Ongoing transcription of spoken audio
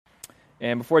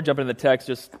And before I jump into the text,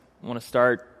 just want to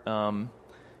start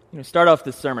off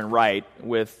this sermon right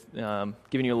with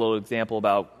giving you a little example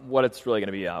about what it's really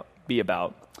going to be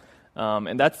about.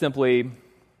 And that's simply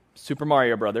Super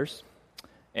Mario Brothers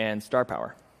and star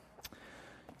power.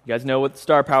 You guys know what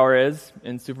star power is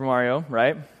in Super Mario,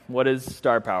 right? What is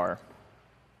star power?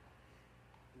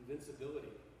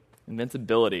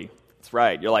 Invincibility. That's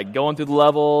right. You're like going through the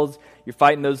levels, you're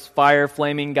fighting those fire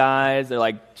flaming guys, they're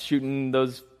like shooting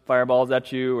those fireballs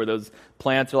at you, or those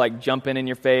plants are like jumping in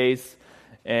your face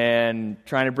and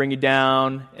trying to bring you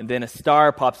down, and then a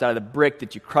star pops out of the brick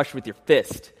that you crush with your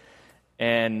fist,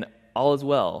 and all is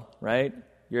well, right?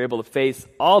 You're able to face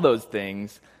all those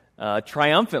things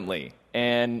triumphantly.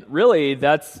 And really,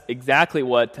 that's exactly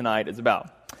what tonight is about.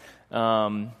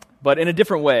 But in a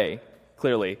different way,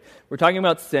 clearly. We're talking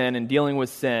about sin and dealing with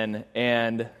sin.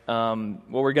 And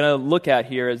what we're going to look at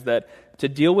here is that to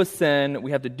deal with sin,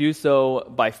 we have to do so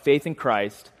by faith in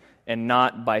Christ and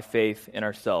not by faith in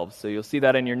ourselves. So you'll see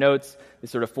that in your notes. They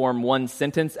sort of form one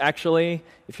sentence, actually.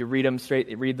 If you read them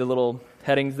straight, read the little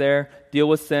headings there. Deal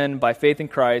with sin by faith in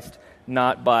Christ,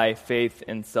 not by faith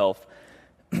in self.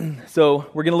 So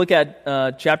we're going to look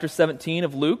at chapter 17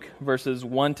 of Luke, verses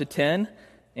 1 to 10,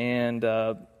 and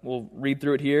we'll read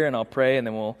through it here, and I'll pray, and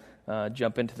then we'll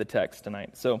jump into the text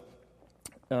tonight. So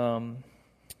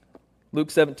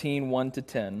Luke 17, 1 to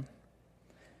 10.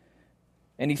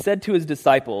 And he said to his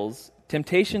disciples,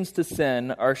 "Temptations to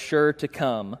sin are sure to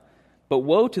come, but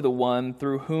woe to the one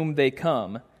through whom they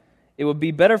come. It would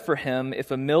be better for him if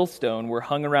a millstone were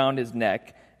hung around his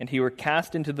neck, and he were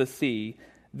cast into the sea,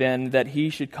 than that he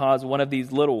should cause one of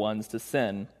these little ones to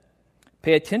sin.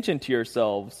 Pay attention to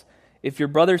yourselves. If your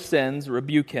brother sins,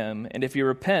 rebuke him, and if he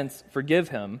repents, forgive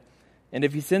him. And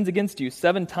if he sins against you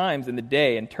 7 times in the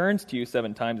day and turns to you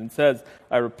 7 times and says,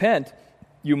 'I repent,'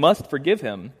 you must forgive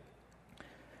him."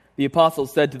 The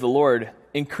apostles said to the Lord,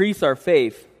 "Increase our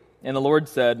faith." And the Lord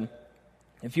said,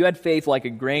 "If you had faith like a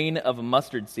grain of a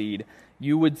mustard seed,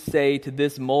 you would say to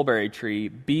this mulberry tree,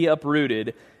 'Be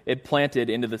uprooted,' it planted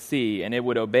into the sea, and it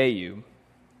would obey you.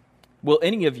 Will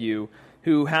any of you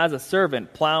who has a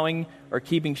servant plowing or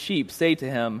keeping sheep say to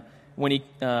him when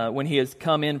he has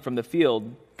come in from the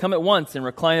field, 'Come at once and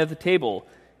recline at the table'?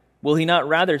 Will he not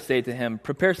rather say to him,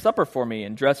 'Prepare supper for me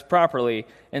and dress properly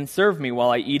and serve me while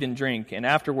I eat and drink, and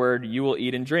afterward you will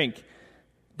eat and drink'?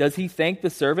 Does he thank the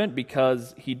servant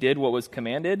because he did what was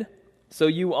commanded? So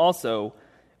you also,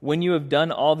 when you have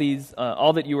done all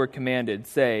that you were commanded,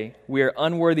 say, 'We are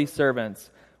unworthy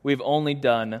servants. We've only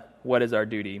done what is our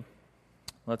duty.'"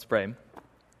 Let's pray.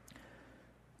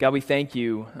 God, we thank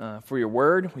you for your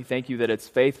word. We thank you that it's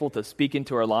faithful to speak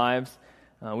into our lives.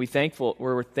 We're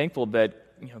thankful that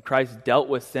Christ dealt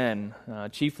with sin,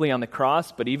 chiefly on the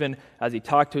cross, but even as he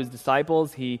talked to his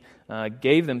disciples, he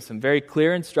gave them some very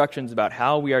clear instructions about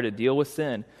how we are to deal with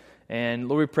sin. And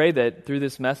Lord, we pray that through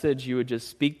this message you would just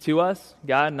speak to us,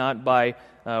 God, not by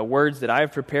words that I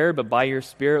have prepared, but by your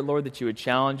Spirit, Lord, that you would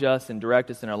challenge us and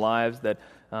direct us in our lives, that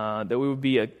we would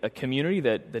be a community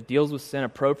that deals with sin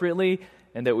appropriately,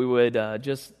 and that we would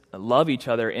just love each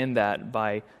other in that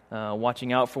by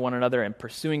watching out for one another and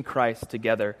pursuing Christ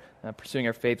together, pursuing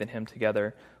our faith in him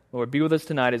together. Lord, be with us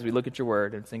tonight as we look at your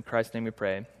word. It's in Christ's name we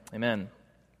pray. Amen.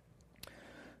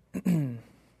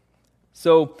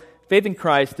 So, faith in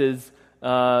Christ is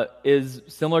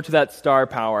similar to that star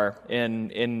power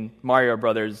in Mario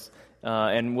Brothers,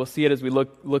 and we'll see it as we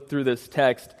look through this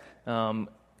text.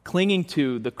 Clinging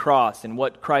to the cross and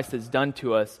what Christ has done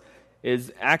to us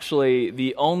is actually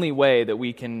the only way that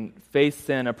we can face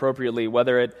sin appropriately,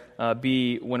 whether it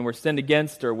be when we're sinned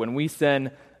against or when we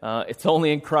sin. It's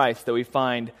only in Christ that we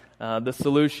find the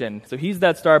solution. So he's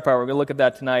that star power. We're going to look at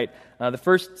that tonight. The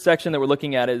first section that we're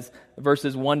looking at is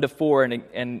verses 1 to 4,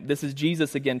 and this is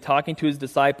Jesus again talking to his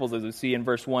disciples. As we see in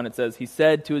verse 1, it says, he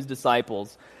said to his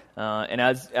disciples, and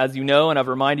as you know, and I've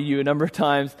reminded you a number of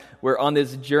times, we're on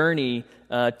this journey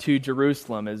to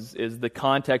Jerusalem is the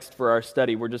context for our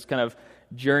study. We're just kind of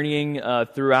journeying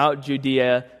throughout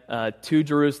Judea to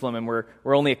Jerusalem, and we're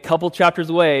only a couple chapters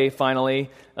away, finally,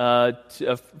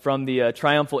 from the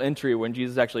triumphal entry when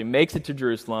Jesus actually makes it to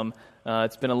Jerusalem.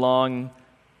 It's been a long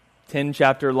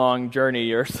 10-chapter long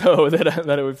journey or so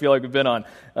that it would feel like we've been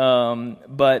on.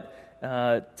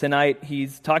 But tonight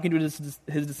he's talking to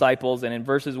his disciples, and in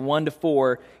verses 1 to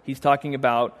 4, he's talking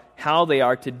about how they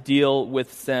are to deal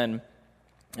with sin.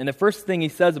 And the first thing he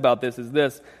says about this is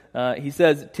this. He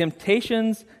says,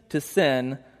 temptations to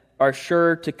sin are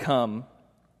sure to come.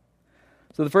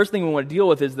 So the first thing we want to deal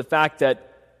with is the fact that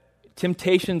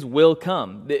temptations will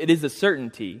come. It is a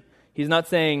certainty. He's not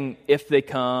saying if they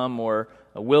come or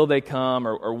will they come,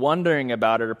 or wondering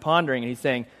about it or pondering. And he's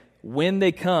saying, when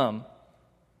they come,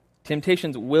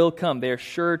 temptations will come. They are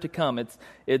sure to come.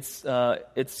 It's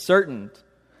certain.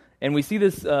 And we see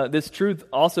this truth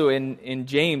also in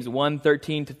James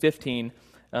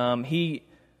 1:13-15. He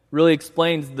really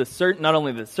explains not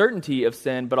only the certainty of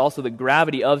sin, but also the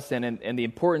gravity of sin and the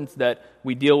importance that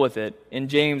we deal with it. In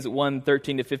James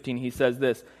 1:13-15, he says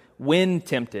this: when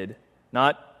tempted,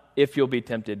 not if you'll be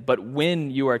tempted, but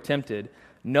when you are tempted,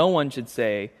 no one should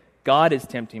say, God is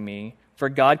tempting me, for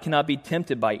God cannot be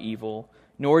tempted by evil,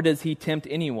 nor does he tempt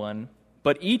anyone,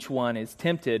 but each one is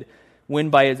tempted when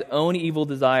by his own evil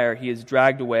desire he is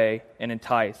dragged away and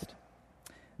enticed.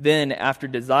 Then, after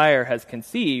desire has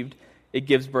conceived, it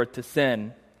gives birth to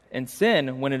sin. And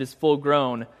sin, when it is full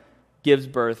grown, gives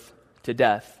birth to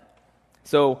death.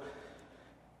 So,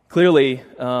 clearly,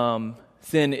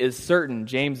 sin is certain.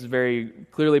 James very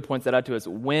clearly points that out to us.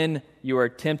 When you are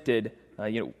tempted,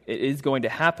 it is going to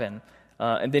happen.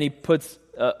 And then he puts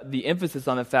the emphasis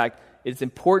on the fact it's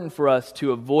important for us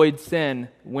to avoid sin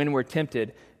when we're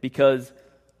tempted, because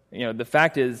the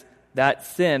fact is that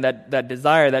sin, that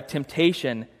desire, that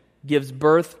temptation gives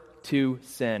birth to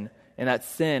sin, and that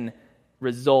sin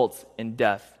results in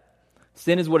death.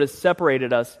 Sin is what has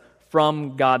separated us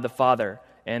from God the Father,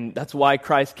 and that's why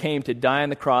Christ came to die on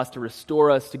the cross to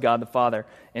restore us to God the Father.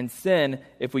 And sin,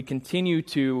 if we continue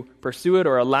to pursue it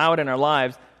or allow it in our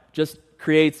lives, just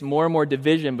creates more and more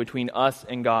division between us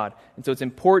and God. And so it's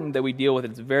important that we deal with it.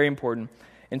 It's very important.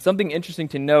 And something interesting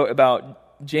to note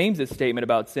about James's statement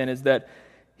about sin is that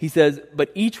he says, but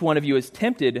each one of you is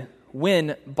tempted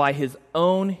when by his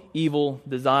own evil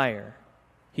desire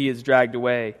he is dragged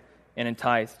away and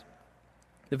enticed.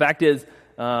 The fact is,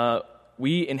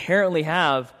 we inherently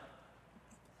have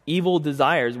evil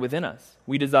desires within us.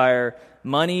 We desire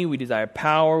money, we desire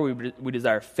power, we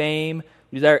desire fame,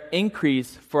 we desire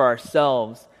increase for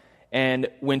ourselves. And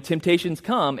when temptations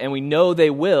come, and we know they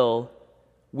will,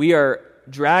 we are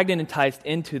dragged and enticed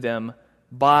into them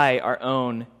by our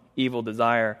own evil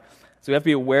desire. So we have to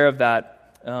be aware of that.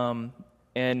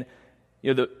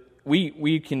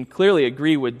 We can clearly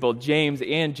agree with both James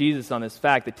and Jesus on this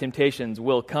fact that temptations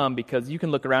will come, because you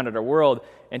can look around at our world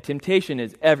and temptation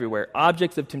is everywhere.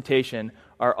 Objects of temptation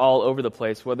are all over the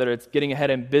place, whether it's getting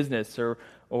ahead in business or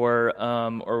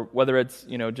whether it's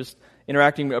just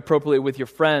interacting appropriately with your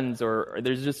friends, or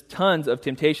there's just tons of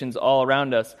temptations all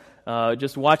around us.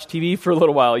 Just watch TV for a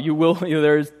little while.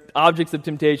 There's objects of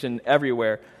temptation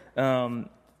everywhere.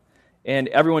 And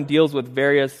everyone deals with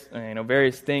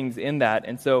various things in that.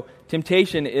 And so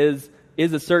temptation is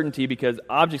a certainty, because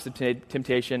objects of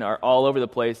temptation are all over the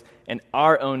place, and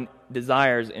our own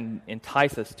desires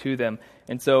entice us to them.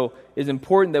 And so it's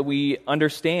important that we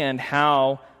understand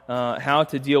how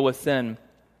to deal with sin.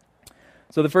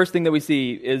 So the first thing that we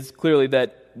see is clearly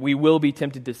that we will be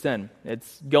tempted to sin.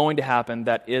 It's going to happen.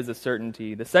 That is a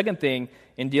certainty. The second thing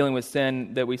in dealing with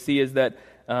sin that we see is that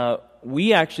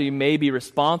we actually may be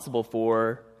responsible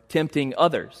for tempting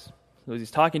others. So as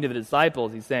he's talking to the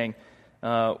disciples, he's saying,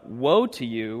 "Woe to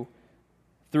you,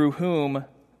 through whom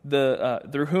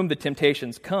the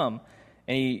temptations come."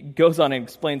 And he goes on and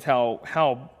explains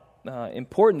how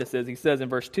important this is. He says in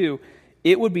verse 2,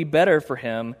 "It would be better for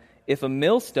him if a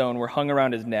millstone were hung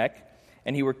around his neck,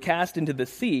 and he were cast into the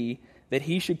sea, that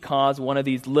he should cause one of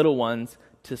these little ones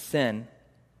to sin."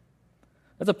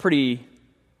 That's a pretty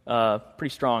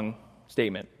strong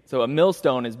statement. So a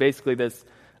millstone is basically this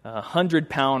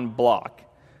 100-pound block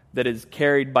that is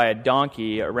carried by a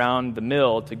donkey around the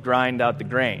mill to grind out the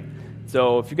grain.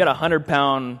 So if you've got a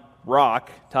 100-pound rock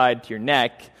tied to your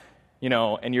neck,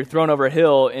 and you're thrown over a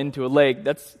hill into a lake,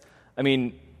 that's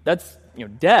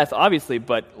death, obviously,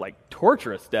 but like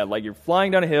torturous death. Like you're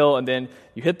flying down a hill, and then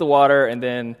you hit the water, and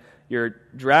then you're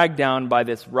dragged down by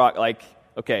this rock. Like,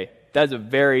 okay, that is a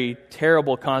very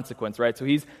terrible consequence, right? So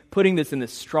he's putting this in the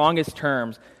strongest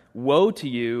terms. Woe to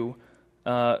you,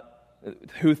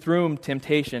 who through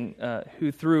temptation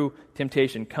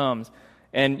comes.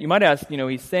 And you might ask,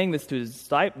 he's saying this to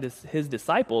his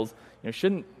disciples.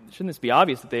 Shouldn't this be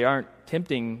obvious that they aren't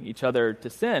tempting each other to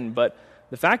sin? But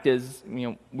the fact is,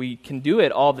 we can do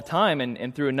it all the time,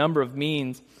 and through a number of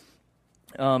means.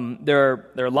 There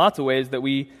are lots of ways that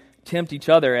we tempt each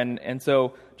other, and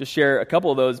so just share a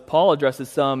couple of those. Paul addresses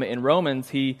some in Romans.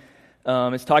 He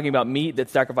is talking about meat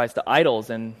that's sacrificed to idols,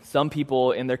 and some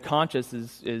people in their conscience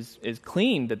is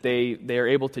clean, that they are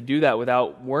able to do that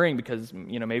without worrying, because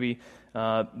maybe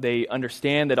they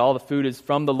understand that all the food is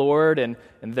from the Lord, and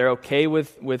they're okay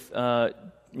with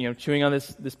chewing on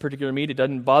this particular meat, it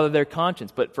doesn't bother their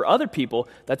conscience. But for other people,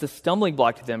 that's a stumbling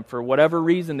block to them. For whatever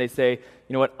reason, they say,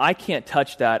 you know what, I can't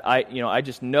touch that. I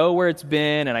just know where it's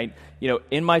been, and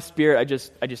in my spirit, I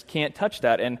just can't touch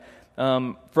that. And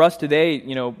for us today,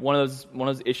 one of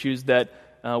those issues that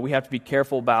we have to be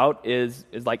careful about is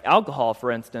like alcohol,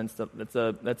 for instance.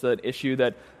 That's an issue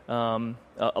that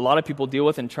a lot of people deal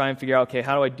with and try and figure out, okay,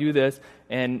 how do I do this?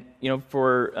 And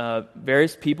for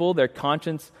various people, their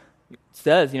conscience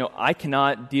says, I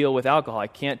cannot deal with alcohol. I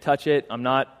can't touch it. I'm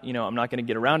not going to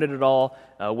get around it at all.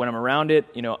 When I'm around it,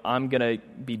 I'm going to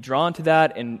be drawn to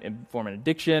that and form an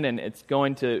addiction, and it's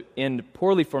going to end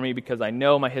poorly for me because I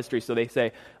know my history. So they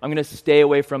say, I'm going to stay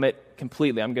away from it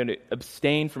completely. I'm going to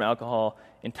abstain from alcohol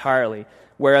entirely.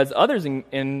 Whereas others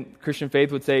in Christian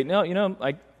faith would say, no,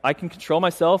 I can control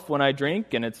myself when I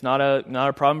drink, and it's not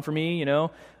a problem for me.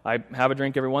 I have a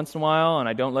drink every once in a while, and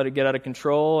I don't let it get out of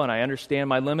control, and I understand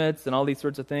my limits and all these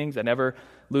sorts of things. I never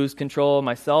lose control of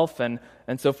myself, and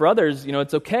so for others,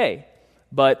 it's okay.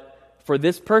 But for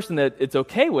this person that it's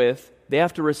okay with, they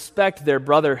have to respect their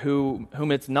brother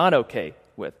whom it's not okay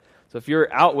with. So if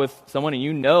you're out with someone and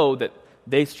you know that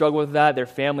they struggle with that, their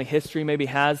family history maybe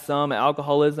has some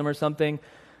alcoholism or something,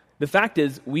 the fact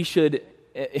is we should,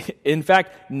 in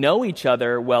fact, know each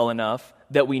other well enough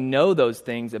that we know those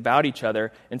things about each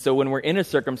other. And so when we're in a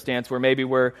circumstance where maybe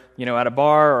we're, at a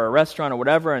bar or a restaurant or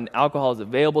whatever, and alcohol is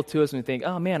available to us, and we think,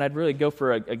 oh man, I'd really go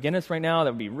for a Guinness right now.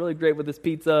 That would be really great with this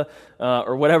pizza,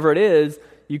 or whatever it is.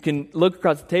 You can look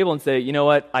across the table and say, you know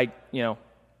what,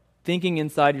 thinking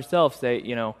inside yourself, say,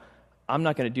 I'm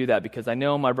not going to do that because I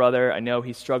know my brother. I know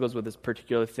he struggles with this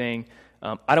particular thing.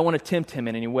 I don't want to tempt him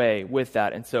in any way with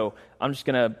that. And so I'm just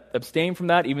going to abstain from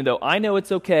that, even though I know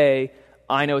it's okay.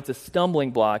 I know it's a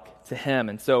stumbling block to him.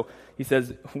 And so he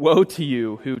says, woe to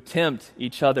you who tempt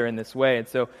each other in this way. And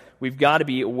so we've got to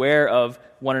be aware of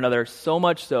one another so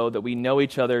much so that we know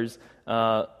each other's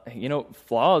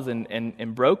flaws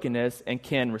and brokenness and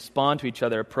can respond to each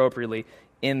other appropriately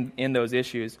in those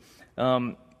issues.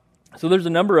 So there's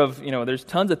a number of, there's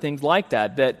tons of things like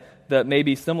that may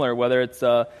be similar, whether it's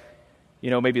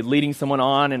maybe leading someone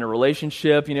on in a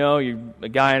relationship, you're a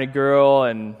guy and a girl,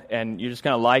 and you just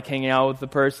kind of like hanging out with the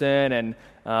person,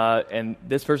 and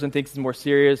this person thinks it's more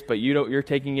serious, but you're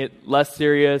taking it less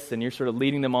serious, and you're sort of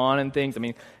leading them on and things. I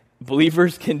mean,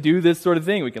 believers can do this sort of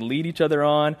thing. We can lead each other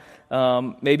on.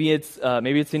 Maybe it's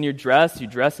in your dress. You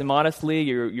dress immodestly.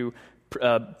 You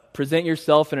present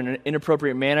yourself in an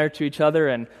inappropriate manner to each other,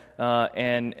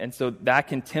 and so that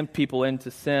can tempt people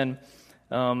into sin.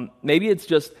 Maybe it's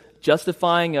just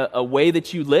justifying a way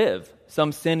that you live,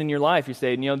 some sin in your life. You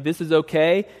say, this is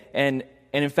okay, and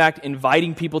in fact,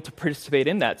 inviting people to participate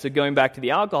in that. So going back to the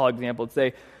alcohol example, let's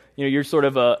say, you're sort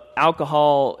of a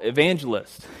alcohol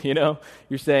evangelist. You're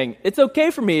saying, it's okay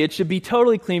for me. It should be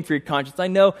totally clean for your conscience. I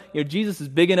know, Jesus is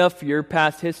big enough for your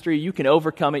past history. You can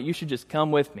overcome it. You should just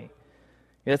come with me.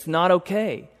 That's not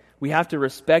okay. We have to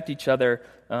respect each other,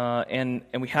 and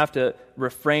we have to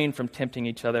refrain from tempting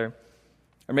each other.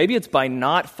 Or maybe it's by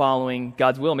not following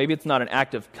God's will. Maybe it's not an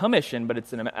act of commission, but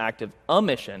it's an act of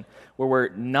omission, where we're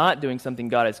not doing something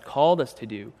God has called us to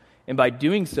do. And by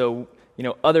doing so,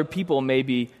 other people may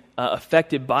be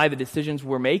affected by the decisions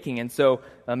we're making. And so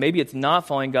maybe it's not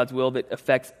following God's will that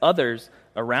affects others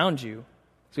around you.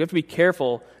 So we have to be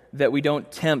careful that we don't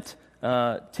tempt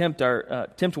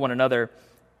one another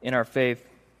in our faith.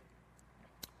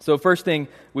 So first thing,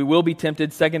 we will be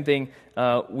tempted. Second thing,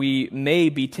 we may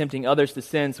be tempting others to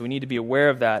sin, so we need to be aware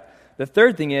of that. The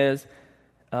third thing is,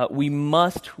 we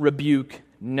must rebuke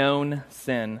known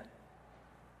sin.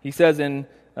 He says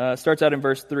starts out in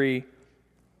verse 3,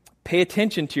 pay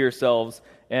attention to yourselves.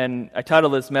 And I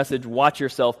titled this message, Watch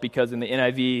Yourself, because in the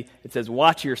NIV it says,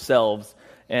 watch yourselves.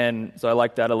 And so I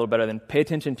like that a little better than pay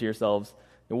attention to yourselves.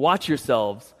 Watch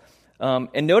yourselves.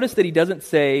 And notice that he doesn't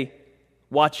say,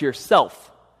 watch yourself.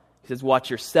 He says, watch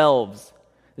yourselves.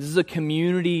 This is a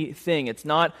community thing. It's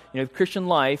not, Christian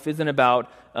life isn't about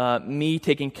me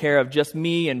taking care of just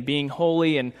me and being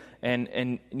holy and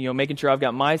making sure I've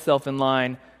got myself in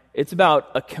line. It's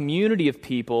about a community of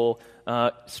people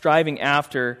striving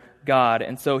after God.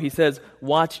 And so he says,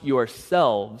 watch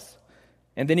yourselves.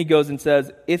 And then he goes and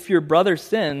says, if your brother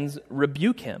sins,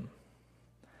 rebuke him.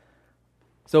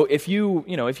 So if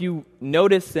you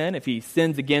notice sin, if he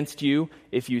sins against you,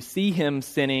 if you see him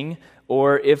sinning,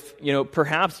 or if,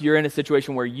 perhaps you're in a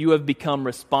situation where you have become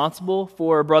responsible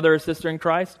for a brother or sister in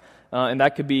Christ, and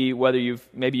that could be whether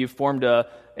you've formed an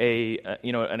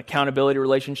accountability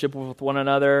relationship with one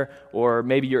another, or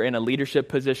maybe you're in a leadership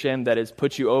position that has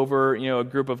put you over, a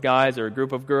group of guys or a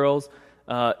group of girls.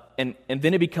 and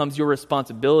then it becomes your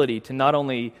responsibility to not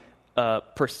only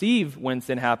perceive when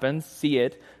sin happens, see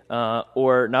it,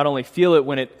 or not only feel it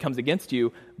when it comes against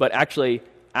you, but actually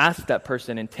ask that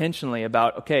person intentionally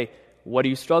about, okay, what are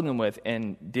you struggling with,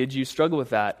 and did you struggle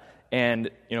with that? And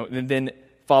then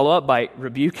follow up by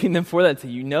rebuking them for that and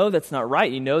say, that's not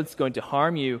right. It's going to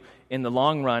harm you in the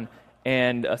long run.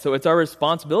 And so it's our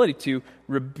responsibility to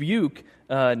rebuke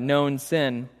known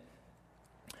sin.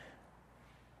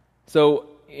 So,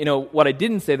 what I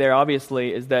didn't say there,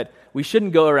 obviously, is that we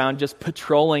shouldn't go around just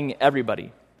patrolling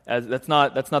everybody. That's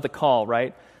not the call,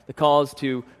 right? The call is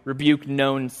to rebuke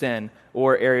known sin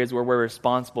or areas where we're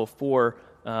responsible for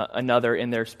another in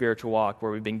their spiritual walk,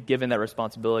 where we've been given that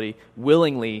responsibility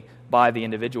willingly by the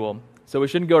individual. So we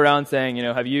shouldn't go around saying,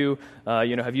 have you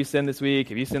sinned this week?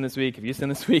 Have you sinned this week? Have you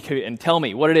sinned this week? And tell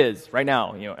me what it is right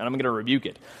now, and I'm going to rebuke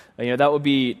it. That would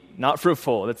be not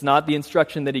fruitful. That's not the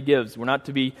instruction that he gives. We're not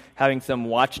to be having some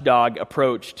watchdog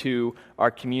approach to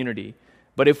our community.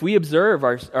 But if we observe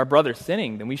our brother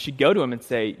sinning, then we should go to him and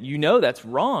say, that's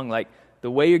wrong. Like, the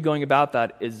way you're going about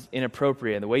that is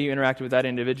inappropriate. The way you interacted with that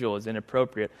individual is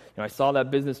inappropriate. I saw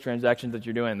that business transaction that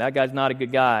you're doing. That guy's not a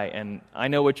good guy, and I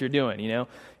know what you're doing.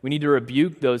 We need to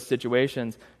rebuke those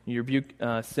situations. You rebuke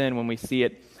sin when we see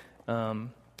it, and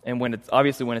when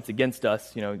it's against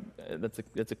us.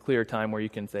 That's a clear time where you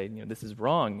can say, this is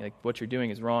wrong. Like, what you're doing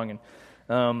is wrong.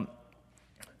 And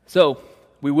so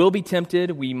we will be tempted.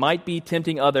 We might be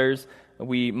tempting others.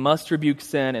 We must rebuke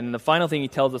sin. And the final thing he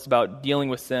tells us about dealing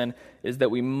with sin is that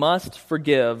we must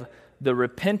forgive the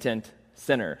repentant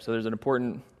sinner. So there's an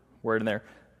important word in there.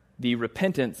 The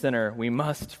repentant sinner, we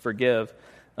must forgive.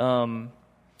 The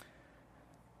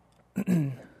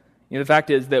fact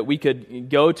is that we could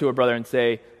go to a brother and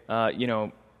say,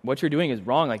 what you're doing is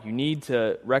wrong. Like, you need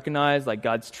to recognize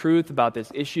God's truth about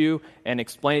this issue and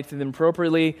explain it to them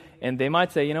appropriately. And they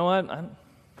might say, I don't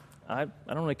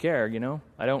really care,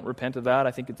 I don't repent of that.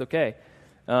 I think it's okay.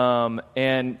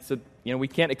 And so, we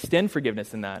can't extend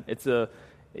forgiveness in that.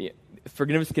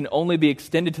 Forgiveness can only be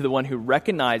extended to the one who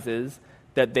recognizes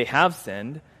that they have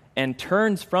sinned and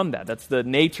turns from that. That's the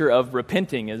nature of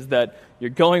repenting, is that you're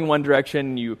going one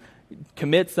direction, you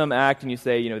commit some act, and you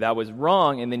say, that was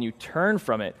wrong, and then you turn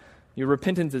from it. Your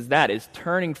repentance is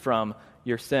turning from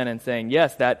your sin and saying,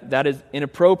 yes, that is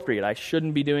inappropriate. I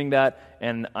shouldn't be doing that,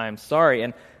 and I'm sorry.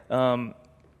 And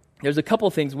there's a couple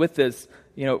of things with this.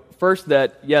 First,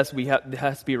 that yes, it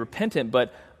has to be repentant,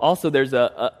 but also there's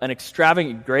an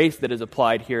extravagant grace that is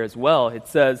applied here as well. It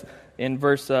says in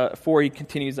verse 4, he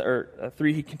continues, or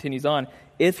 3, he continues on.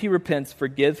 If he repents,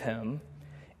 forgive him,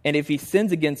 and if he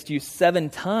sins against you 7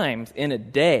 times in a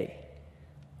day,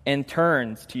 and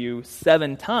turns to you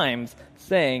 7 times,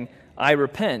 saying, I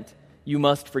repent, you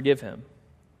must forgive him.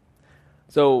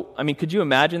 So, could you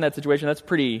imagine that situation? That's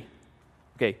pretty.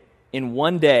 Okay, in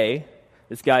one day,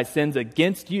 this guy sins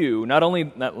against you. Not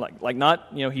only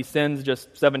he sins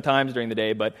just 7 times during the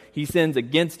day, but he sins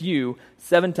against you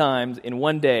 7 times in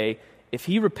one day. If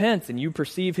he repents and you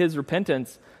perceive his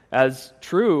repentance as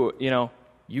true,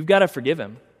 you've got to forgive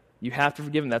him. You have to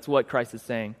forgive him. That's what Christ is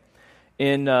saying.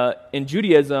 In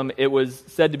Judaism, it was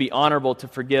said to be honorable to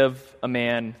forgive a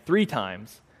man 3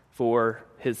 times for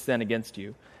his sin against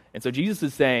you. And so Jesus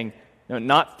is saying,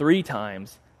 not 3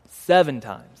 times, 7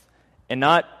 times, and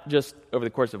not just over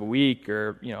the course of a week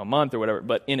or a month or whatever,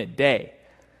 but in a day.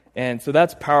 And so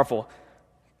that's powerful.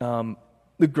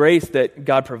 The grace that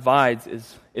God provides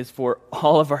is for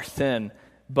all of our sin,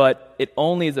 but it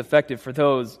only is effective for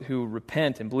those who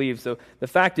repent and believe. So the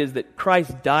fact is that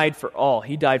Christ died for all.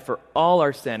 He died for all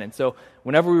our sin. And so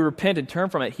whenever we repent and turn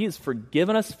from it, He has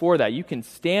forgiven us for that. You can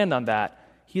stand on that.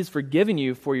 He has forgiven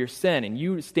you for your sin, and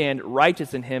you stand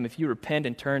righteous in Him if you repent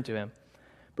and turn to Him.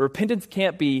 But forgiveness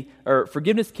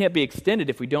can't be extended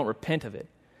if we don't repent of it.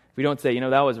 If we don't say,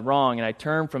 that was wrong, and I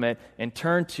turn from it and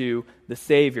turn to the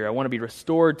Savior. I want to be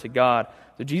restored to God.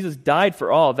 So Jesus died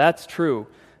for all, that's true.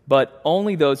 But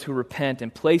only those who repent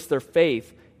and place their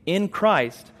faith in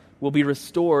Christ will be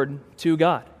restored to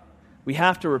God. We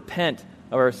have to repent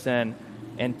of our sin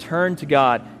and turn to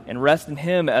God and rest in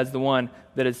Him as the one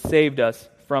that has saved us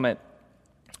from it.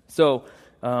 So,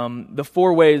 the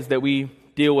 4 ways that we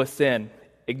deal with sin: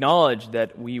 acknowledge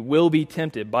that we will be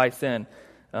tempted by sin.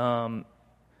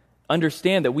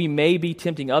 Understand that we may be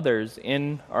tempting others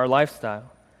in our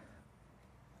lifestyle.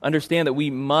 Understand that we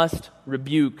must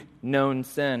rebuke known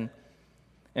sin.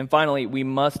 And finally, we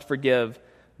must forgive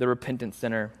the repentant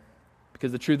sinner.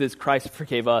 Because the truth is, Christ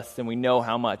forgave us, and we know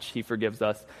how much He forgives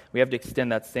us. We have to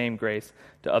extend that same grace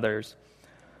to others.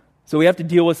 So we have to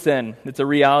deal with sin. It's a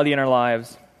reality in our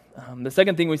lives. The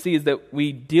second thing we see is that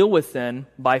we deal with sin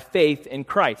by faith in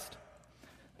Christ.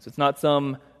 So it's not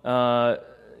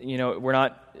we're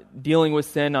not dealing with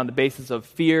sin on the basis of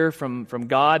fear from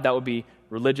God. That would be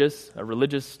a religious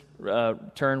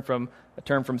term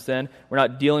from sin. We're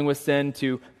not dealing with sin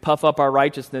to puff up our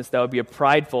righteousness. That would be a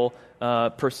prideful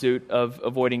pursuit of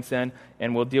avoiding sin,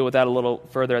 and we'll deal with that a little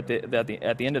further at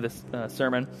the end of this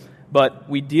sermon. But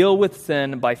we deal with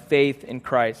sin by faith in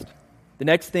Christ. The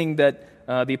next thing that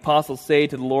the apostles say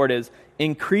to the Lord is,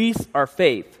 increase our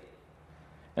faith.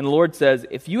 And the Lord says,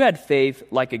 if you had faith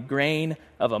like a grain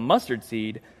of a mustard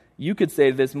seed, you could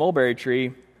say to this mulberry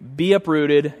tree, be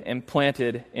uprooted and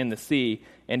planted in the sea,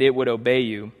 and it would obey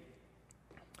you.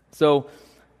 So,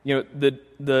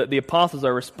 the apostles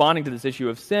are responding to this issue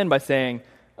of sin by saying,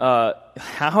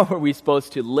 how are we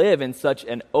supposed to live in such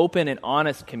an open and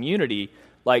honest community?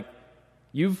 Like,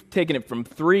 you've taken it from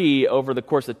 3 over the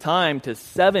course of time to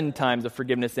 7 times of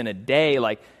forgiveness in a day.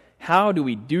 Like, how do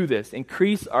we do this?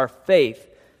 Increase our faith.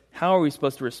 How are we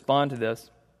supposed to respond to this?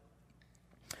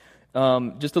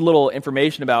 Just a little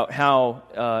information about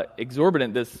how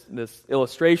exorbitant this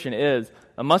illustration is.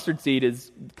 A mustard seed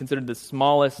is considered the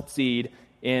smallest seed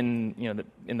in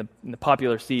the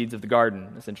popular seeds of the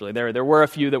garden. Essentially, there were a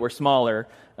few that were smaller,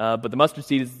 but the mustard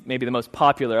seed is maybe the most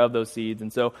popular of those seeds,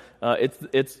 and so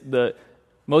it's the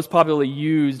most popularly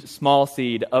used small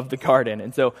seed of the garden,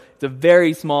 and so it's a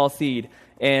very small seed.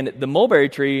 And the mulberry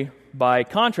tree, by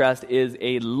contrast, is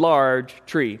a large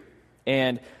tree,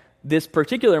 and this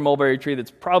particular mulberry tree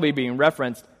that's probably being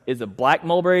referenced is a black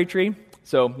mulberry tree.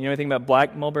 So, you know anything about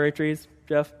black mulberry trees,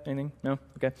 Jeff? Anything? No?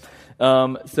 Okay.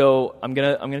 So I'm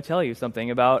gonna tell you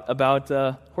something about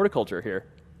horticulture here,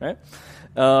 right?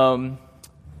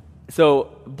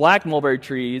 So black mulberry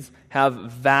trees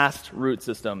have vast root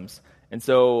systems, and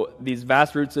so these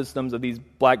vast root systems of these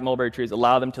black mulberry trees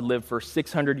allow them to live for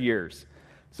 600 years.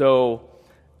 So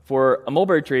for a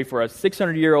mulberry tree, for a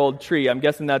 600-year-old tree, I'm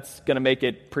guessing that's going to make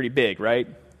it pretty big, right?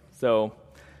 So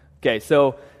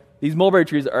these mulberry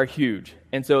trees are huge.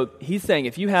 And so he's saying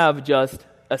if you have just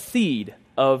a seed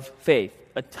of faith,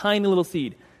 a tiny little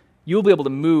seed, you'll be able to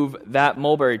move that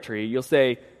mulberry tree. You'll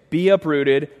say, be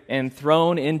uprooted and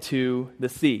thrown into the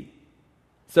sea.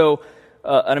 So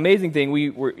an amazing thing,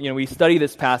 we study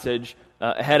this passage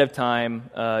ahead of time,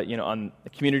 on the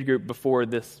community group before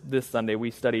this Sunday.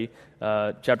 We study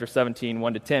chapter 17,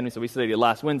 1 to 10, so we studied it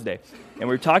last Wednesday. And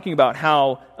we were talking about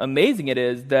how amazing it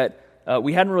is that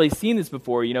we hadn't really seen this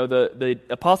before. The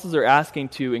apostles are asking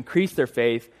to increase their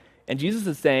faith, and Jesus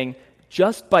is saying,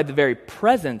 just by the very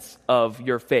presence of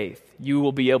your faith, you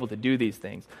will be able to do these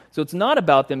things. So it's not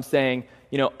about them saying,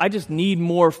 I just need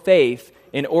more faith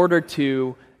in order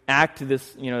to act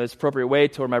this appropriate way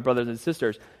toward my brothers and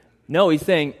sisters. No, he's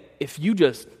saying, if you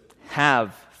just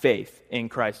have faith in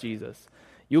Christ Jesus,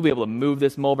 you'll be able to move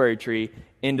this mulberry tree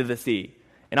into the sea.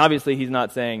 And obviously, he's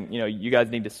not saying, you guys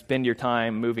need to spend your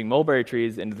time moving mulberry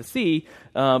trees into the sea,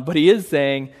 but he is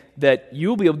saying that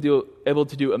you'll be able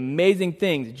to do amazing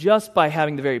things just by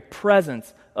having the very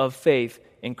presence of faith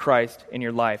in Christ in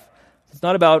your life. It's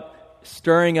not about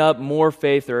stirring up more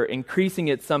faith or increasing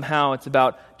it somehow. It's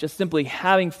about just simply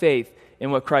having faith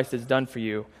in what Christ has done for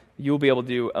you. You'll be able to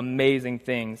do amazing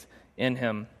things in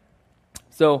him.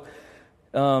 So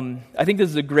I think this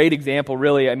is a great example,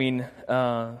 really. I mean,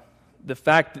 the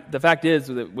fact is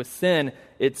that with sin,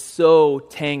 it's so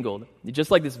tangled. Just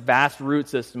like this vast root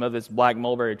system of this black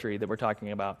mulberry tree that we're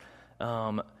talking about.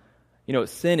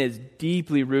 Sin is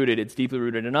deeply rooted. It's deeply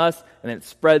rooted in us, and then it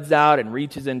spreads out and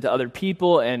reaches into other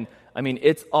people. And,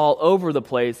 it's all over the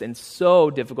place and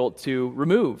so difficult to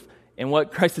remove. And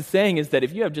what Christ is saying is that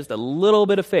if you have just a little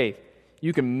bit of faith,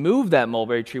 you can move that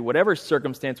mulberry tree, whatever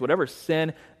circumstance, whatever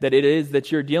sin that it is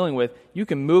that you're dealing with, you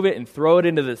can move it and throw it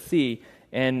into the sea.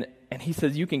 And he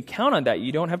says you can count on that.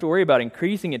 You don't have to worry about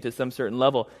increasing it to some certain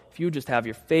level. If you just have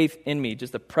your faith in me,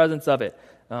 just the presence of it,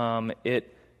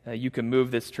 you can move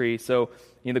this tree. So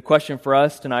the question for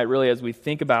us tonight, really, as we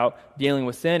think about dealing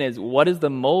with sin is, what is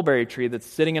the mulberry tree that's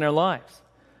sitting in our lives?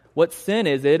 What sin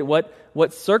is it?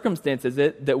 What circumstance is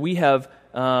it that we have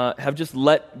just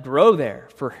let grow there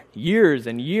for years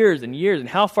and years and years? And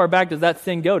how far back does that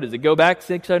sin go? Does it go back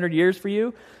 600 years for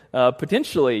you?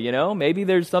 Potentially, maybe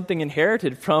there's something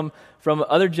inherited from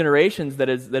other generations that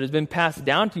has been passed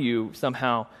down to you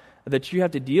somehow that you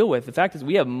have to deal with. The fact is,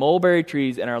 we have mulberry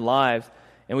trees in our lives,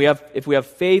 and if we have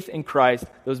faith in Christ,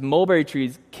 those mulberry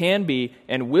trees can be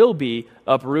and will be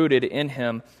uprooted in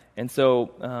him. And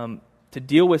so, to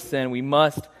deal with sin, we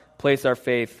must place our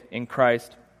faith in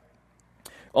Christ.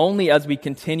 Only as we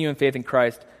continue in faith in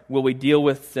Christ will we deal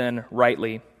with sin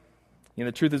rightly.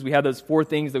 The truth is, we have those 4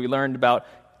 things that we learned about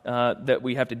that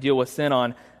we have to deal with sin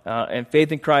on, and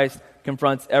faith in Christ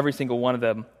confronts every single one of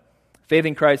them. Faith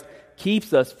in Christ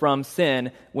keeps us from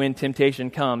sin when temptation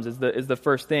comes, is the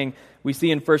first thing. We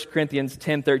see in 1 Corinthians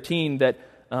 10:13 that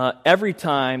every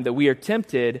time that we are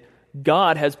tempted,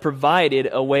 God has provided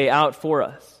a way out for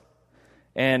us.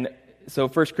 And so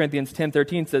 1 Corinthians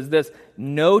 10:13 says this,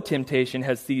 "No temptation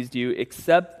has seized you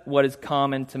except what is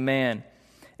common to man.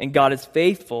 And God is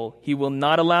faithful. He will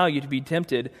not allow you to be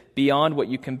tempted beyond what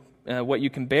you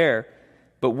can bear.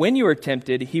 But when you are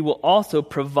tempted, He will also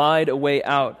provide a way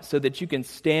out so that you can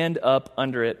stand up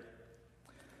under it."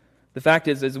 The fact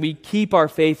is, as we keep our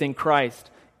faith in Christ,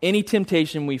 any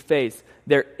temptation we face,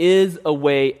 there is a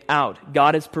way out.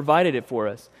 God has provided it for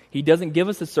us. He doesn't give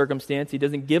us a circumstance. He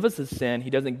doesn't give us a sin. He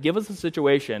doesn't give us a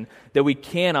situation that we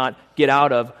cannot get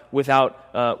out of with our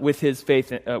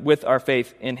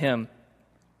faith in Him.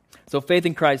 So faith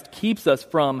in Christ keeps us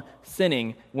from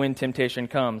sinning when temptation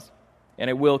comes. And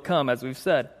it will come, as we've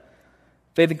said.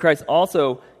 Faith in Christ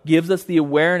also gives us the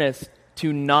awareness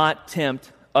to not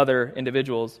tempt other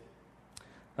individuals.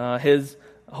 The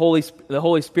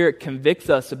Holy Spirit convicts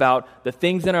us about the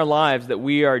things in our lives that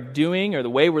we are doing or the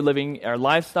way we're living our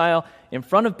lifestyle in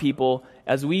front of people.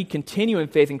 As we continue in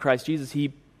faith in Christ Jesus,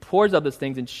 He pours out those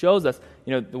things and shows us,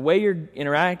 the way you're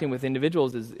interacting with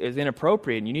individuals is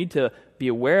inappropriate, and you need to be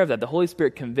aware of that. The Holy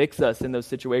Spirit convicts us in those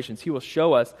situations. He will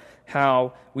show us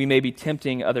how we may be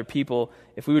tempting other people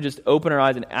if we would just open our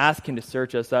eyes and ask Him to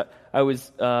search us. I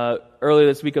was, earlier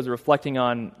this week, I was reflecting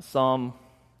on Psalm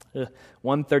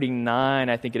 139,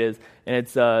 I think it is, and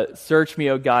it's, "Search me,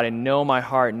 O God, and know my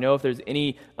heart. Know if there's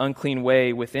any unclean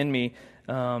way within me,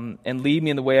 and lead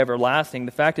me in the way everlasting."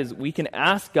 The fact is, we can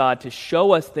ask God to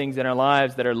show us things in our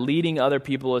lives that are leading other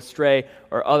people astray,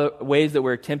 or other ways that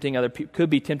we're tempting could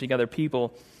be tempting other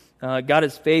people. God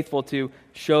is faithful to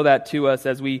show that to us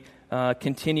as we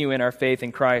continue in our faith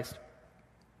in Christ.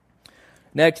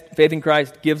 Next, faith in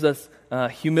Christ gives us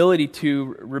humility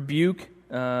to rebuke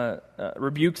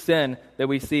sin that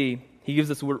we see. He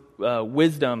gives us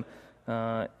wisdom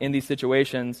in these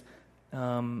situations.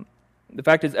 The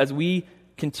fact is, as we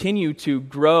continue to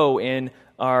grow in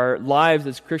our lives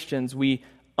as Christians, we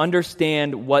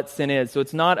understand what sin is. So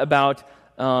it's not about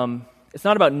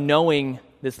knowing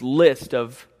this list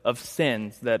of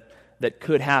sins that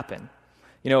could happen.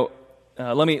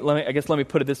 Let me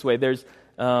put it this way. There's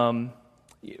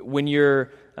when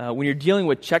you're dealing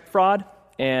with check fraud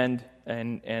and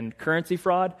currency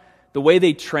fraud, the way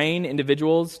they train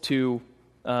individuals to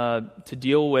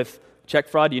deal with check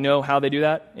fraud, you know how they do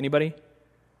that? Anybody?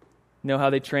 Know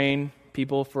how they train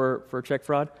people for check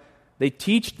fraud? They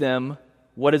teach them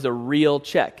what is a real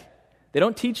check. They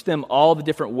don't teach them all the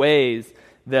different ways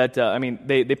that,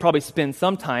 they probably spend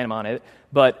some time on it,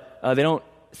 but they don't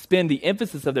spend the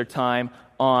emphasis of their time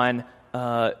on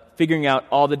figuring out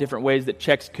all the different ways that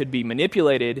checks could be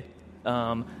manipulated.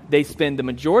 They spend the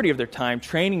majority of their time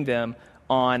training them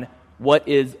on what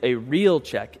is a real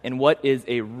check and what is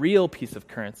a real piece of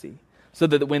currency, so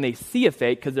that when they see a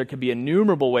fake, because there could be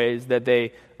innumerable ways that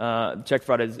check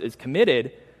fraud is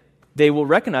committed, they will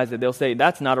recognize it. They'll say,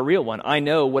 "That's not a real one. I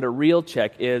know what a real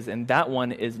check is, and that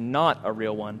one is not a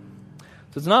real one."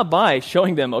 So it's not by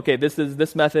showing them, okay, this is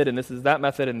this method, and this is that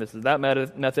method, and this is that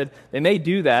method. They may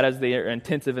do that as they are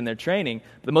intensive in their training.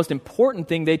 But the most important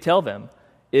thing they tell them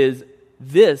is,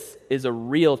 this is a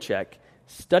real check.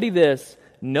 Study this,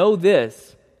 know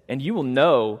this, and you will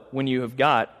know when you have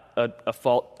got a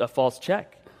false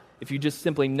check, if you just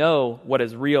simply know what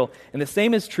is real. And the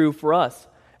same is true for us.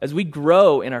 As we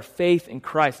grow in our faith in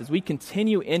Christ, as we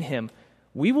continue in Him,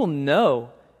 we will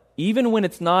know, even when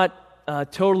it's not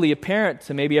totally apparent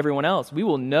to maybe everyone else, we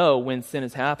will know when sin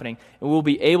is happening, and we'll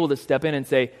be able to step in and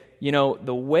say,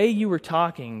 the way you were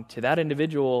talking to that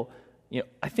individual,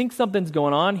 I think something's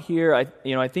going on here. I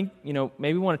think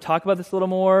maybe we want to talk about this a little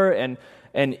more,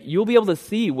 and you'll be able to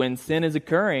see when sin is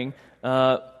occurring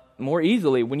more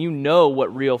easily when you know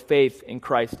what real faith in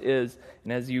Christ is,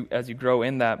 and as you grow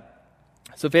in that.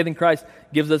 So faith in Christ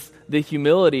gives us the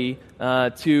humility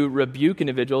to rebuke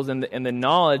individuals and the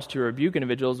knowledge to rebuke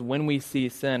individuals when we see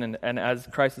sin, and as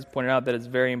Christ has pointed out, that is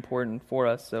very important for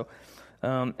us. So,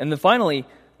 and then finally,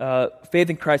 faith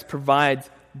in Christ provides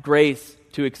grace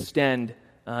to extend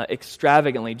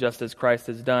extravagantly, just as Christ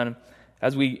has done.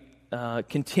 As we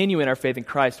continue in our faith in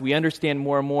Christ, we understand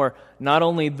more and more not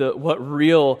only what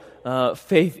real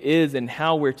faith is and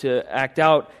how we're to act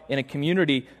out in a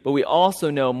community, but we also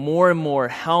know more and more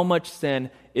how much sin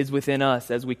is within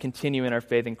us as we continue in our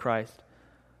faith in Christ.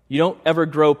 You don't ever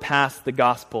grow past the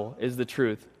gospel, is the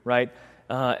truth, right?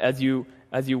 As you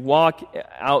walk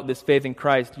out this faith in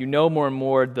Christ, you know more and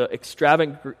more the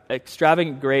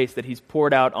extravagant grace that He's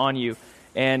poured out on you.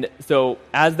 And so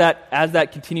as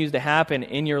that continues to happen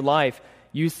in your life,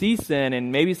 you see sin,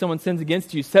 and maybe someone sins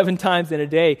against you 7 times in a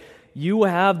day, you will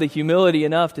have the humility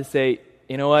enough to say,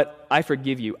 you know what, I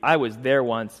forgive you. I was there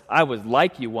once. I was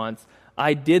like you once.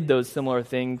 I did those similar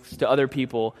things to other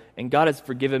people, and God has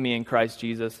forgiven me in Christ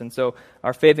Jesus. And so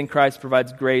our faith in Christ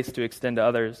provides grace to extend to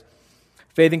others.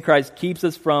 Faith in Christ keeps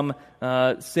us from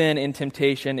sin and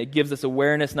temptation. It gives us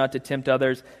awareness not to tempt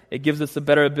others. It gives us a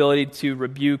better ability to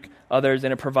rebuke others,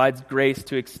 and it provides grace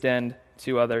to extend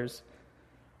to others.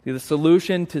 The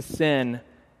solution to sin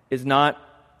is not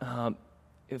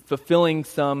fulfilling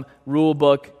some rule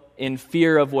book in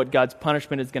fear of what God's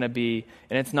punishment is going to be,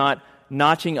 and it's not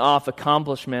notching off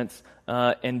accomplishments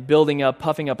and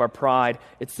puffing up our pride.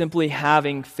 It's simply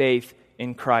having faith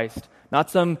in Christ,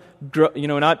 not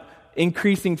not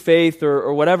increasing faith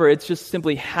or whatever. It's just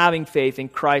simply having faith in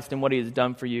Christ and what He has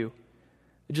done for you.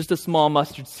 Just a small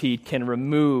mustard seed can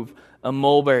remove a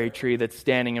mulberry tree that's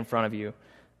standing in front of you.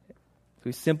 So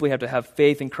we simply have to have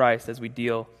faith in Christ as we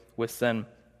deal with sin.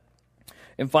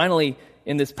 And finally,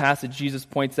 in this passage, Jesus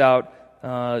points out,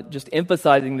 just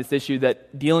emphasizing this issue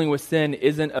that dealing with sin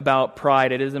isn't about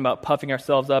pride. It isn't about puffing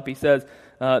ourselves up. He says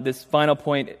this final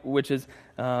point, which is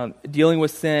dealing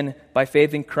with sin by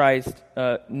faith in Christ,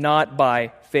 not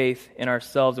by faith in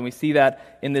ourselves. And we see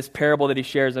that in this parable that He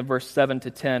shares in verse 7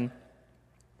 to 10.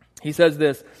 He says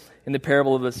this in the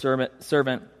parable of the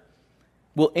servant.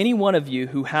 Will any one of you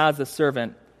who has a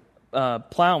servant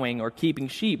plowing or keeping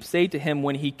sheep say to him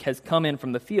when he has come in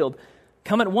from the field,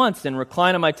 "Come at once and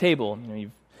recline on my table.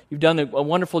 You've done a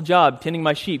wonderful job tending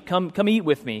my sheep. Come eat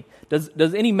with me."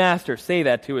 Does any master say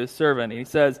that to his servant? And he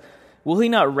says, will he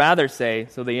not rather say,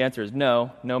 so the answer is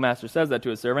no master says that to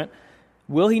his servant,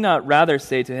 will he not rather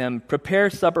say to him, "Prepare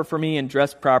supper for me and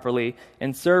dress properly,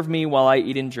 and serve me while I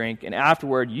eat and drink, and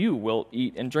afterward you will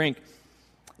eat and drink"?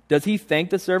 Does he thank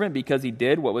the servant because he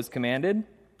did what was commanded?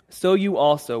 So you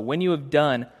also, when you have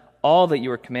done all that you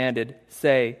were commanded,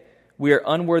 say, "We are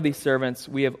unworthy servants.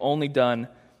 We have only done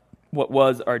what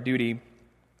was our duty."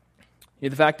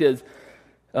 The fact is,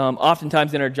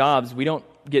 oftentimes in our jobs, we don't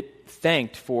get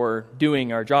thanked for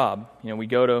doing our job. We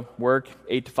go to work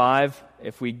 8 to 5.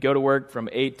 If we go to work from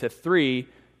 8 to 3,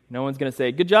 no one's going to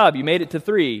say, "Good job, you made it to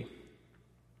 3.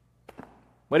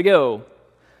 Way to go."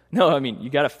 No, you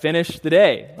got to finish the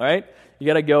day, all right? You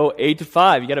got to go 8 to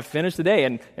 5. You got to finish the day.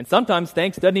 And sometimes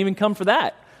thanks doesn't even come for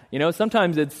that.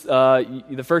 Sometimes it's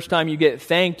the first time you get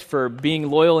thanked for being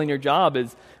loyal in your job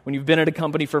is when you've been at a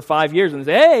company for 5 years and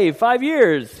they say, "Hey, 5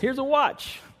 years, here's a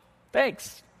watch.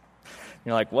 Thanks."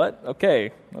 You're like, "What?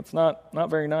 Okay, that's not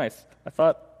very nice. I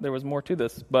thought there was more to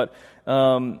this." But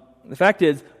the fact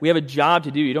is, we have a job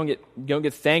to do. You don't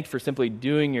get thanked for simply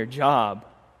doing your job.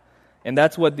 And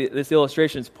that's what this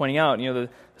illustration is pointing out. The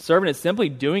servant is simply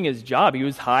doing his job. He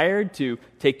was hired to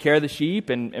take care of the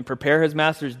sheep and prepare his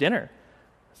master's dinner.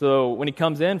 So when he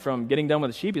comes in from getting done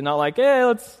with the sheep, he's not like, "Hey,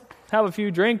 let's have a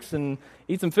few drinks and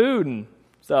eat some food and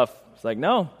stuff." It's like,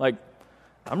 no,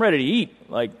 I'm ready to eat.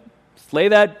 Slay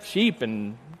that sheep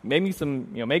and make me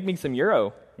some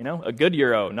gyro, a good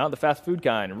gyro, not the fast food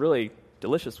kind, a really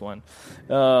delicious one,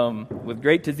 with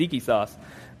great tzatziki sauce.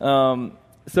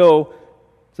 So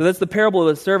that's the parable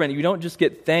of the servant. You don't just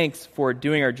get thanks for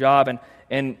doing our job.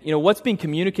 And what's being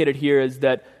communicated here is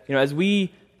that, as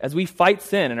we fight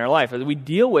sin in our life, as we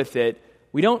deal with it,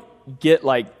 we don't get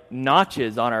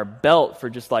notches on our belt for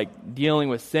just dealing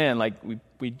with sin.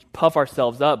 We puff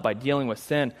ourselves up by dealing with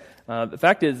sin. The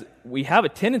fact is, we have a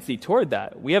tendency toward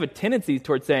that. We have a tendency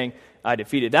toward saying, "I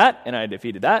defeated that, and I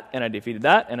defeated that, and I defeated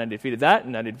that, and I defeated that,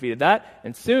 and I defeated that."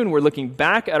 And soon we're looking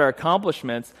back at our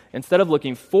accomplishments instead of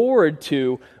looking forward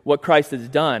to what Christ has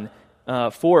done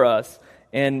for us.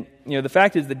 And the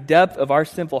fact is, the depth of our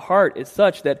sinful heart is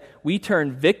such that we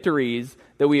turn victories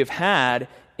that we have had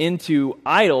into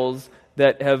idols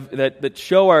that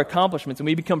show our accomplishments, and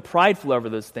we become prideful over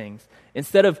those things.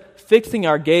 Instead of fixing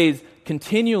our gaze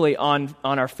continually on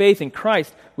our faith in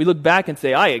Christ, we look back and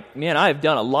say, I have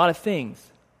done a lot of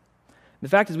things. The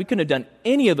fact is, we couldn't have done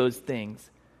any of those things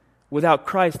without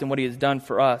Christ and what He has done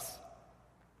for us.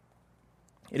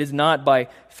 It is not by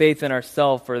faith in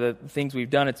ourselves or the things we've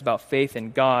done, it's about faith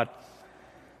in God.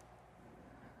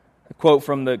 A quote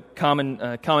from the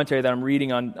commentary that I'm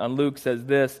reading on Luke says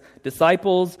this: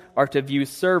 "Disciples are to view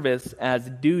service as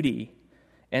duty,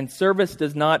 and service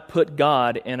does not put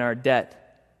God in our debt."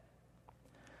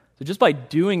 So just by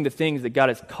doing the things that God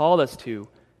has called us to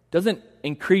doesn't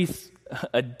increase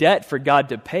a debt for God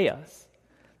to pay us.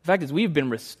 The fact is, we've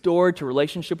been restored to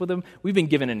relationship with Him. We've been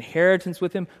given inheritance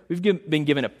with Him. We've been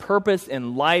given a purpose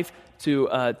in life to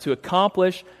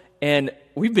accomplish, and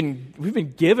we've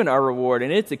been given our reward,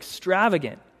 and it's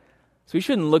extravagant. So we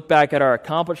shouldn't look back at our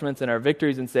accomplishments and our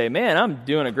victories and say, man, I'm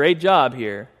doing a great job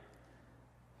here.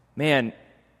 Man,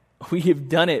 we have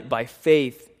done it by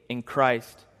faith in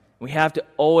Christ. We have to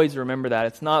always remember that.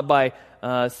 It's not by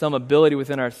some ability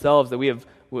within ourselves that we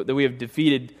have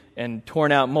defeated and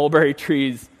torn out mulberry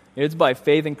trees. It's by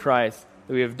faith in Christ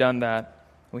that we have done that.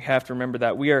 We have to remember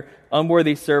that. We are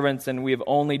unworthy servants, and we have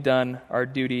only done our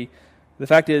duty. The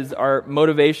fact is, our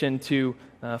motivation to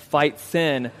fight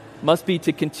sin must be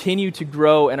to continue to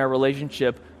grow in our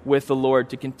relationship with the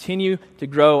Lord, to continue to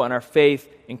grow in our faith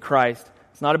in Christ.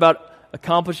 It's not about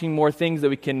accomplishing more things that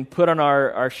we can put on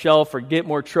our shelf or get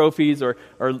more trophies or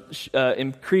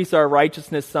increase our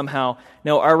righteousness somehow.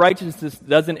 No, our righteousness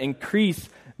doesn't increase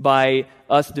by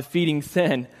us defeating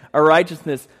sin. Our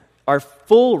righteousness, our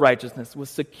full righteousness, was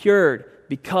secured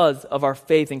because of our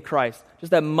faith in Christ.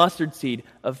 Just that mustard seed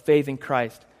of faith in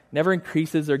Christ never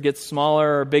increases or gets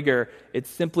smaller or bigger. It's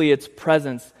simply its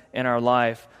presence in our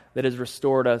life that has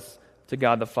restored us to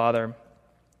God the Father.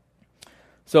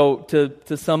 So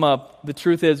to sum up, the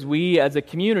truth is we as a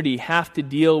community have to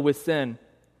deal with sin.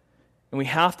 And we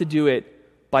have to do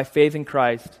it by faith in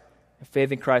Christ and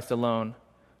faith in Christ alone.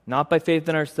 Not by faith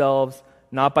in ourselves,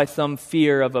 not by some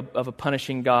fear of a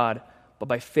punishing God, but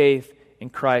by faith in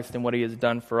Christ and what He has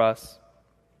done for us.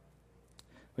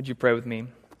 Would you pray with me?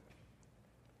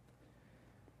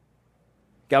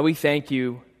 God, we thank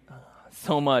You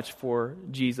so much for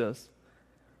Jesus.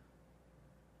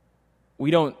 We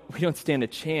don't stand a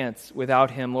chance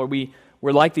without Him. Lord,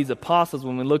 we're like these apostles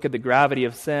when we look at the gravity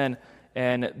of sin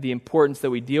and the importance that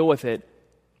we deal with it.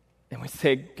 And we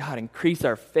say, God, increase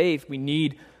our faith. We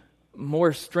need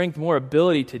more strength, more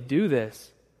ability to do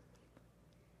this.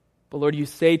 But Lord, You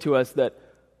say to us that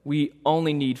we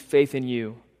only need faith in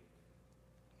You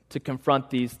to confront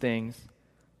these things,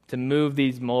 to move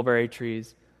these mulberry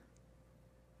trees.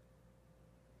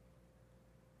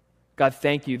 God,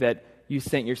 thank You that You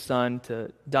sent Your Son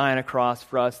to die on a cross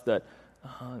for us,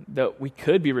 that we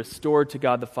could be restored to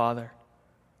God the Father.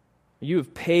 You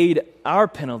have paid our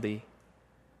penalty.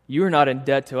 You are not in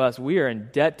debt to us. We are in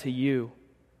debt to You.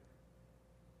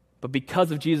 But because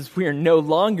of Jesus, we are no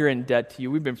longer in debt to You.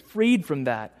 We've been freed from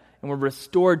that, and we're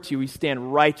restored to You. We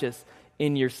stand righteous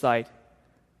in Your sight.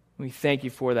 We thank You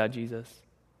for that, Jesus.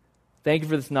 Thank You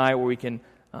for this night where we can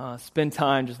spend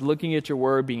time just looking at Your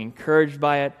Word, being encouraged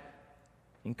by it,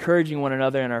 encouraging one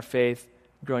another in our faith,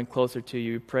 growing closer to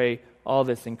You. We pray all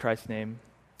this in Christ's name.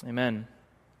 Amen.